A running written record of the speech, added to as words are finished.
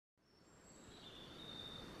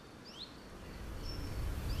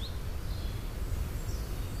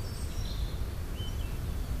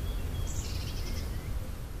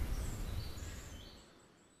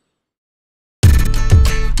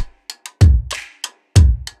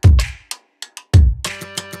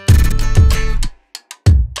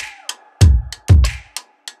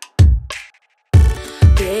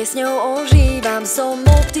Piesňou ožívam, som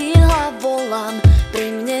Motýľ Hlavolam, pri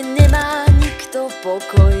mne nemá nikto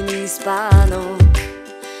pokojný spánok.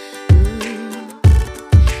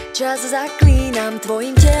 Čas zaklínam,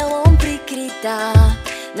 tvojim telom prikrytá,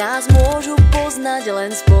 nás môžu poznať len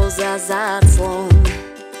spoza záclon.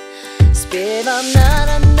 Spievam na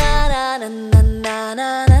na na na na na na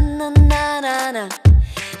na na na na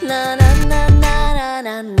na na na na na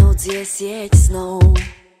na, noc je sieť snov.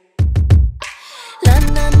 Na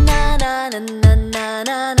na na na na na na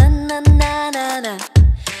na na na na na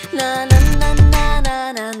na na na na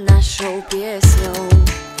na, našou piesňou.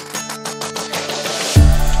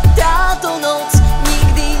 Táto noc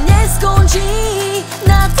nikdy neskončí,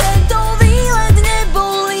 na tento výlet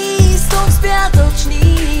nebol lístok spiatočný.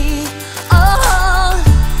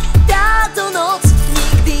 Táto noc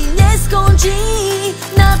nikdy neskončí,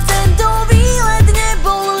 na tento výlet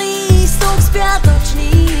nebol lístok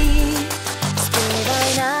spiatočný. Spievaj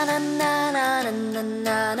na na na na na na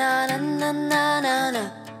na na na na na na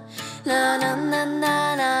na na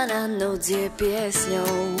na na na, noc je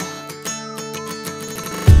piesňou.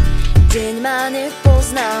 Deň ma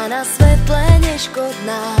nepozná, na svetle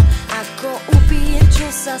neškodná, ako upíje, čo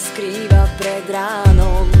sa skrýva pred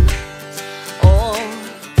ránom.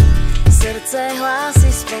 Srdce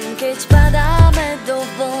hlási spon, keď padáme do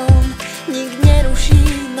vln, nik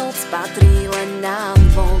neruší, noc patrí len nám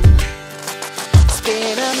von.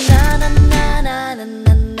 Spievam na na na na na na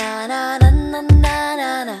na na na na na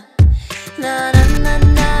na na na na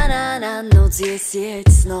na na, noc je sieť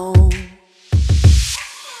snov.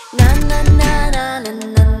 Na na na na na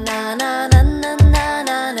na na na na na na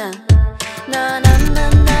na na na na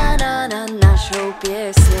na na, našou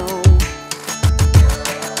piesňou.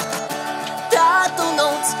 Táto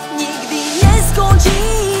noc nikdy neskončí,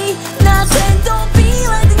 na tento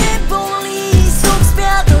výlet nebol lístok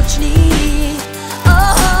spiatočný.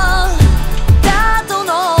 Táto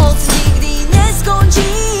noc nikdy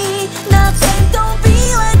neskončí, na tento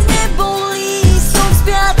výlet nebol lístok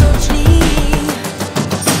spiatočný.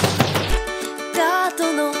 Táto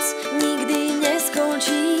noc nikdy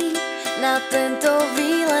neskončí, na tento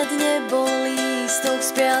výlet nebol lístok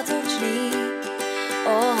spiatočný.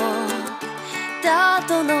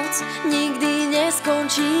 Táto noc nikdy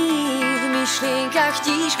neskončí, v myšlienkach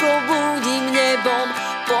tížko budím nebom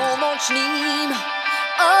polnočným.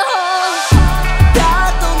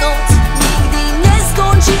 Táto noc nikdy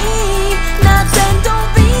neskončí, na tento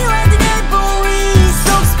výlet nebol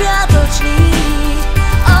lístok spiatočný.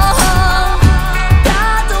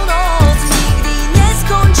 Táto noc nikdy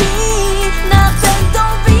neskončí, na tento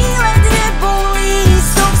výlet nebol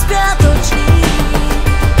lístok spiatočný.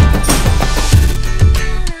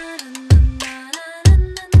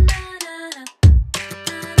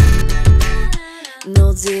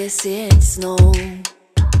 Noc je sieť snov.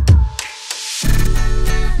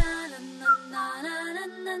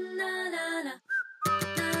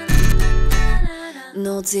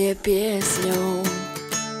 Noc je piesňou.